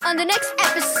on the next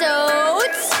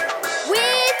episodes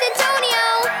with Antonio.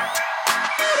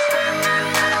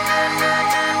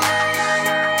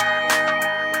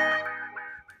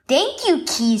 Thank you,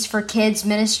 Keys for Kids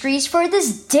Ministries, for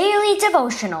this daily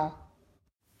devotional.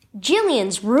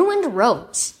 Jillian's ruined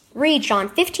rose. Read John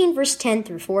 15, verse 10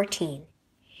 through 14.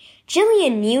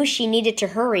 Jillian knew she needed to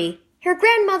hurry. Her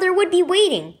grandmother would be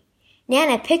waiting.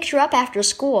 Nana picked her up after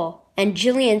school, and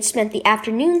Jillian spent the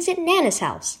afternoons at Nana's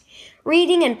house,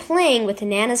 reading and playing with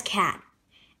Nana's cat.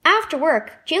 After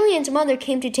work, Jillian's mother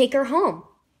came to take her home.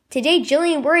 Today,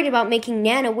 Jillian worried about making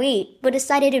Nana wait, but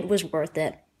decided it was worth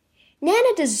it. Nana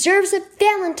deserves a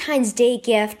Valentine's Day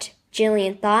gift,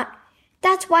 Jillian thought.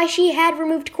 That's why she had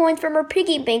removed coins from her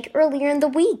piggy bank earlier in the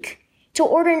week, to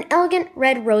order an elegant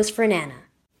red rose for Nana.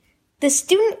 The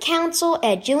student council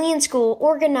at Jillian's school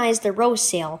organized the rose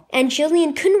sale, and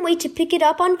Jillian couldn't wait to pick it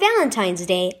up on Valentine's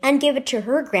Day and give it to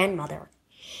her grandmother.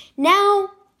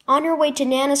 Now, on her way to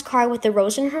Nana's car with the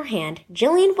rose in her hand,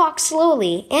 Jillian walked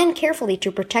slowly and carefully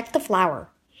to protect the flower.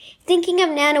 Thinking of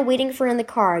Nana waiting for her in the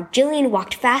car, Jillian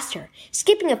walked faster,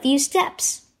 skipping a few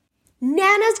steps.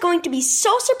 Nana's going to be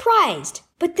so surprised!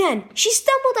 But then she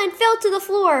stumbled and fell to the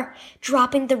floor,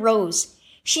 dropping the rose.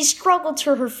 She struggled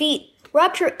to her feet,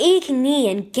 rubbed her aching knee,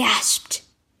 and gasped.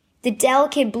 The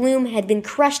delicate bloom had been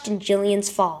crushed in Jillian's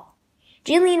fall.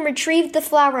 Jillian retrieved the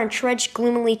flower and trudged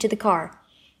gloomily to the car.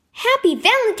 "Happy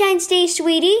Valentine's Day,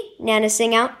 sweetie!" Nana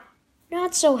sang out.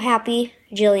 "Not so happy,"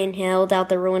 Jillian held out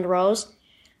the ruined rose.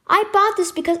 "I bought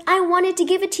this because I wanted to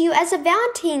give it to you as a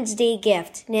Valentine's Day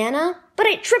gift, Nana, but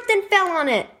I tripped and fell on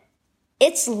it."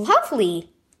 "It's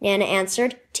lovely," Nana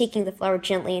answered, taking the flower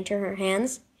gently into her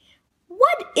hands.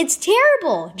 "What? It's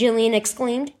terrible!" Jillian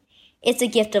exclaimed. "It's a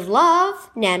gift of love,"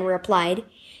 Nana replied.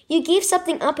 "You gave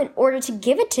something up in order to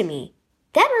give it to me.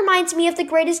 That reminds me of the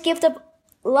greatest gift of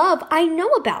love I know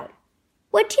about."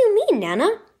 "What do you mean,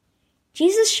 Nana?"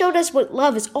 "Jesus showed us what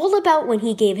love is all about when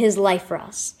he gave his life for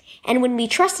us. And when we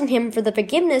trust in him for the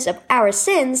forgiveness of our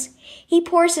sins, he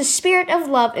pours his spirit of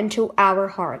love into our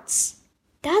hearts."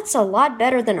 "That's a lot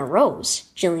better than a rose,"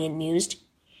 Jillian mused.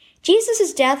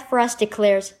 "Jesus' death for us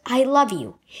declares, 'I love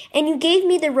you,' and you gave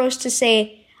me the rose to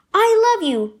say, 'I love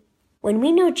you.' When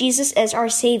we know Jesus as our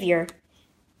Savior,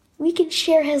 we can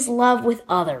share his love with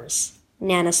others,"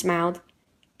 Nana smiled,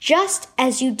 "just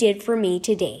as you did for me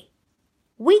today."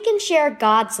 We can share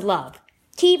God's love.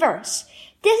 Key verse.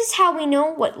 This is how we know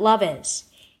what love is.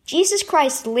 Jesus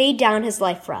Christ laid down his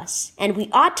life for us, and we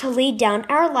ought to lay down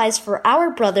our lives for our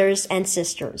brothers and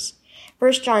sisters.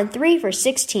 1 John 3, verse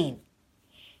 16.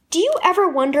 Do you ever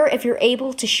wonder if you're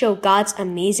able to show God's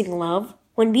amazing love?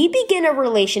 When we begin a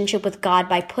relationship with God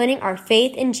by putting our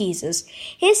faith in Jesus,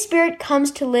 his Spirit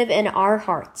comes to live in our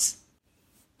hearts.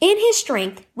 In his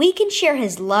strength, we can share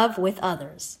his love with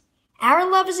others. Our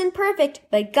love isn't perfect,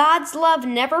 but God's love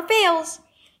never fails.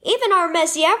 Even our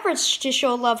messy efforts to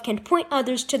show love can point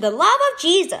others to the love of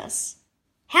Jesus.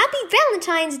 Happy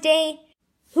Valentine's Day!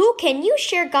 Who can you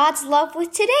share God's love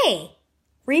with today?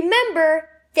 Remember,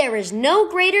 there is no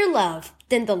greater love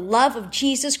than the love of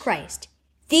Jesus Christ,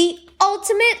 the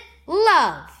ultimate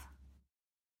love.